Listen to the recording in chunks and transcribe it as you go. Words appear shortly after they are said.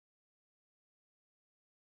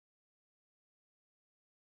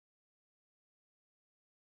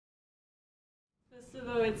First of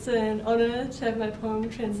all, it's an honour to have my poem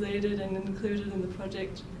translated and included in the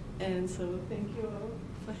project, and so thank you all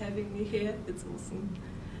for having me here. It's awesome.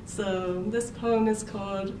 So this poem is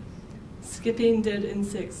called Skipping Dead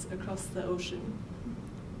Insects Across the Ocean.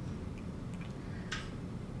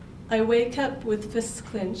 I wake up with fists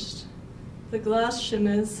clenched. The glass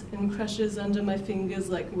shimmers and crushes under my fingers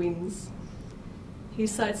like wings. He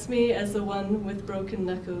cites me as the one with broken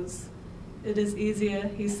knuckles. It is easier,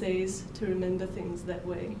 he says, to remember things that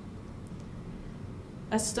way.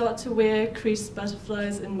 I start to wear creased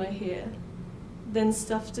butterflies in my hair, then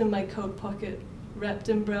stuffed in my coat pocket, wrapped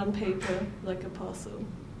in brown paper like a parcel.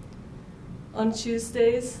 On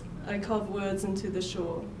Tuesdays, I carve words into the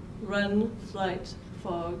shore. Run, flight,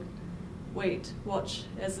 fog. Wait, watch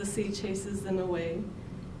as the sea chases them away,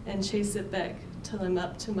 and chase it back till I'm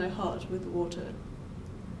up to my heart with water.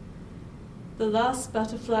 The last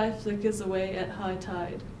butterfly flickers away at high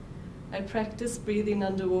tide. I practice breathing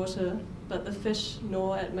underwater, but the fish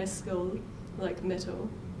gnaw at my skull like metal.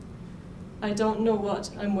 I don't know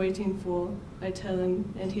what I'm waiting for, I tell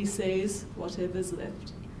him, and he says whatever's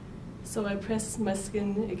left. So I press my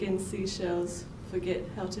skin against seashells, forget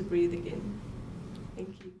how to breathe again.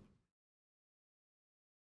 Thank you.